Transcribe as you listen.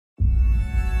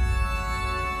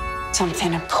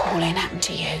Something appalling happened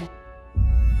to you.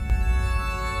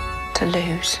 To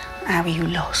lose how you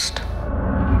lost.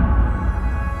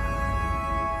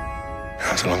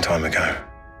 That was a long time ago.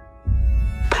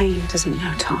 Pain doesn't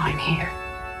know time here.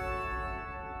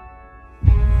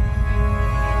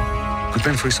 We've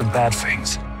been through some bad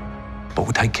things, but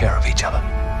we'll take care of each other.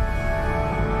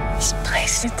 This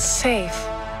place, it's safe.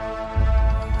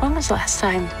 When was the last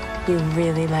time you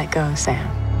really let go, Sam?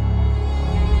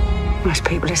 Most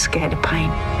people are scared of pain.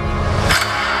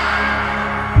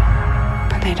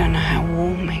 But they don't know how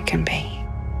warm it can be.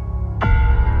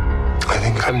 I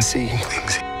think I'm seeing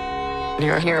things.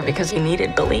 You're here because you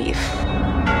needed belief.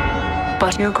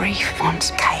 But your grief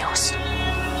wants chaos.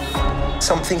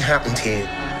 Something happened here.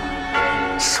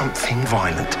 Something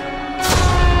violent.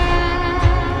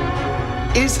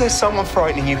 Is there someone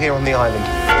frightening you here on the island?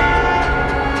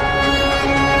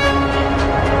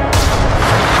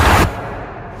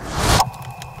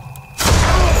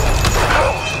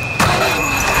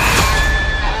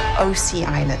 OC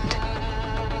Island.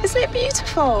 Isn't it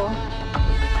beautiful?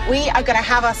 We are going to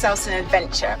have ourselves an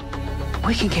adventure.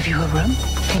 We can give you a room.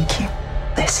 Thank you.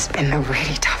 This has been a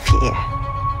really tough year.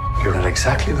 You're in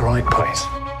exactly the right place,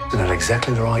 and at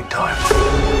exactly the right time.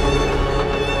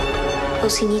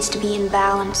 OC needs to be in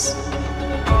balance.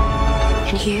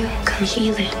 And you can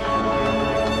heal it.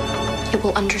 It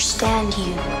will understand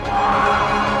you,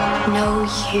 know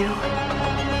you.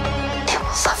 It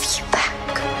will love you back.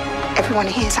 Everyone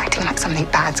here is acting like something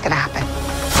bad's going to happen.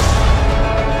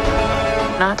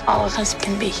 Not all of us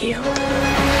can be healed.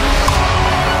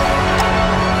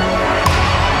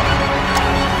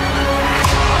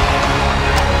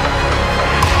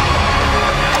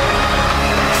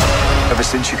 Ever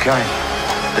since you came,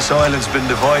 this island's been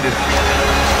divided.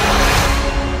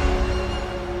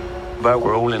 But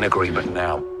we're all in agreement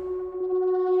now.